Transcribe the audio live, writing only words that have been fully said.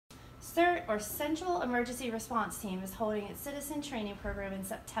CERT, or Central Emergency Response Team, is holding its Citizen Training Program in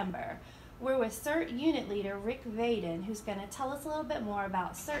September. We're with CERT Unit Leader Rick Vaden, who's going to tell us a little bit more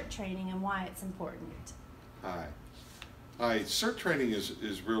about CERT training and why it's important. Hi. CERT training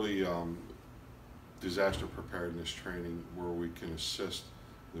is really disaster preparedness training where we can assist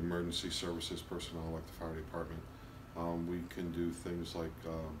the emergency services personnel like the fire department. We can do things like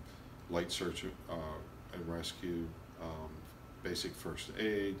light search and rescue, basic first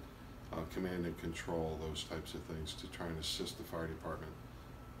aid, command and control, those types of things to try and assist the fire department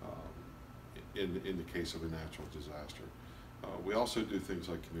in the case of a natural disaster. We also do things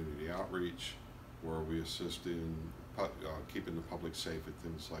like community outreach, where we assist in keeping the public safe at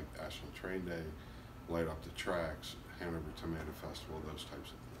things like National Train Day, light up the tracks, Hanover Tomato Festival, those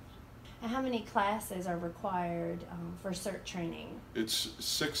types of things. And how many classes are required for CERT training? It's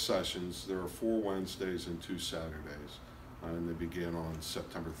 6 sessions. There are 4 Wednesdays and 2 Saturdays, and they begin on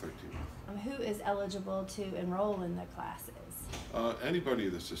September 13th. Who is eligible to enroll in the classes? Anybody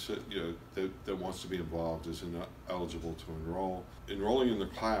that's that wants to be involved is eligible to enroll. Enrolling in the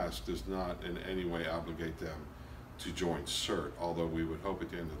class does not in any way obligate them to join CERT, although we would hope at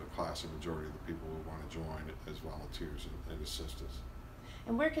the end of the class a majority of the people would want to join as volunteers and assist us.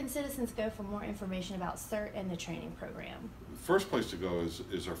 And where can citizens go for more information about CERT and the training program? The first place to go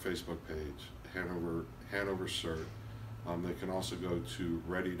is our Facebook page, Hanover CERT. They can also go to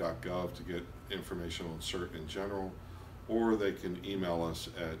ready.gov to get information on CERT in general, or they can email us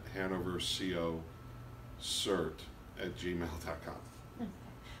at hanovercocert@gmail.com. Okay.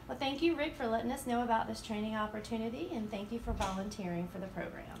 Well, thank you, Rick, for letting us know about this training opportunity, and thank you for volunteering for the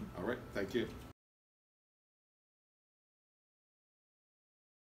program. All right, thank you.